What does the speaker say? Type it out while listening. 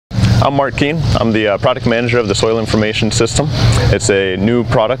I'm Mark Kuehn. I'm the product manager of the Soil Information System. It's a new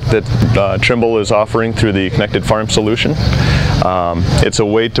product that Trimble is offering through the Connected Farm solution. It's a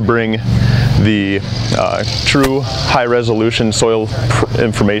way to bring the true high-resolution soil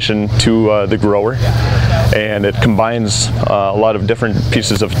information to the grower, and it combines a lot of different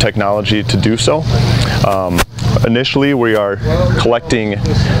pieces of technology to do so. Initially, we are collecting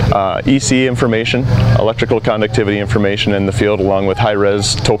EC information, electrical conductivity information in the field, along with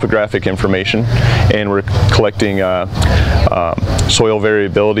high-res topographic information, and we're collecting soil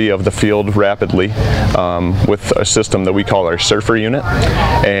variability of the field rapidly with a system that we call our surfer unit,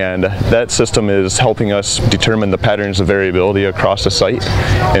 and that system is helping us determine the patterns of variability across the site,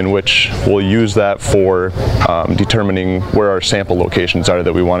 in which we'll use that for determining where our sample locations are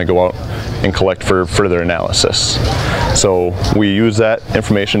that we want to go out and collect for further analysis. So we use that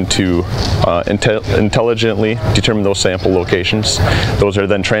information to intelligently determine those sample locations. Those are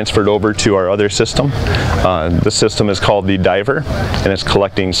then transferred over to our other system. This system is called the Diver, and it's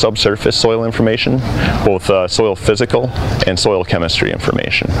collecting subsurface soil information, both soil physical and soil chemistry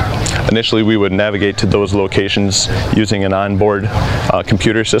information. Initially, we would navigate to those locations using an onboard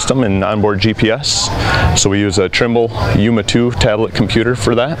computer system and onboard GPS. So we use a Trimble UMA 2 tablet computer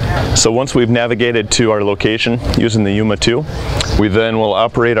for that. So once we've navigated to our location using the UMA 2, we then will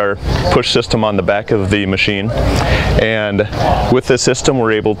operate our push system on the back of the machine, and with this system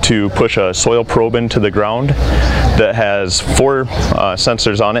we're able to push a soil probe into the ground that has 4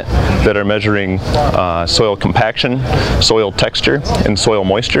 sensors on it that are measuring soil compaction, soil texture, and soil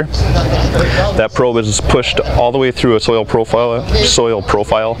moisture. That probe is pushed all the way through a soil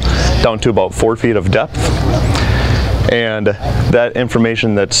profile down to about 4 feet of depth. And that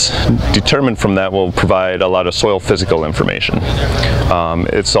information that's determined from that will provide a lot of soil physical information.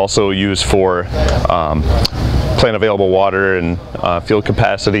 It's also used for plant available water and field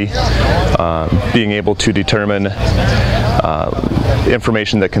capacity, being able to determine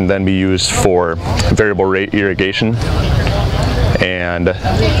information that can then be used for variable rate irrigation and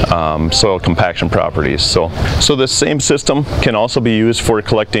soil compaction properties. So this same system can also be used for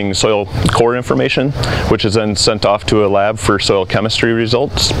collecting soil core information, which is then sent off to a lab for soil chemistry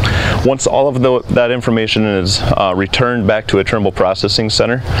results. Once all of that information is returned back to a Trimble processing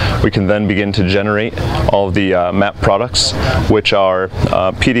center, we can then begin to generate all of the map products, which are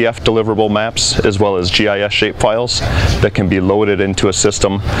PDF deliverable maps as well as GIS shapefiles that can be loaded into a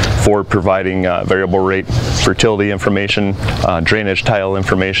system for providing variable rate fertility information, drainage tile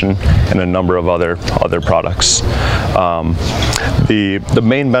information, and a number of other products. The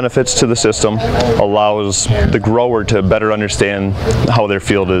main benefits to the system allows the grower to better understand how their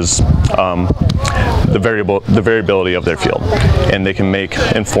field is, the variability of their field, and they can make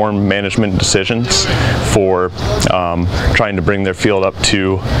informed management decisions for trying to bring their field up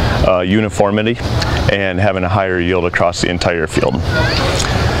to uniformity and having a higher yield across the entire field.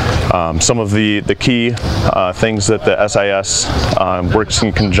 Some of the key things that the SIS works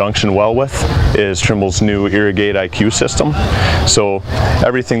in conjunction well with is Trimble's new Irrigate IQ system. So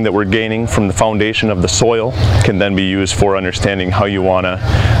everything that we're gaining from the foundation of the soil can then be used for understanding how you want to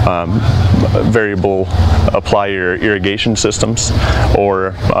variable apply your irrigation systems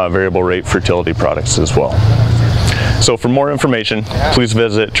or variable rate fertility products as well. So for more information, please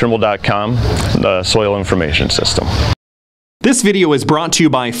visit Trimble.com, the Soil Information System. This video is brought to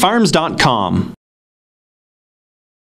you by Farms.com.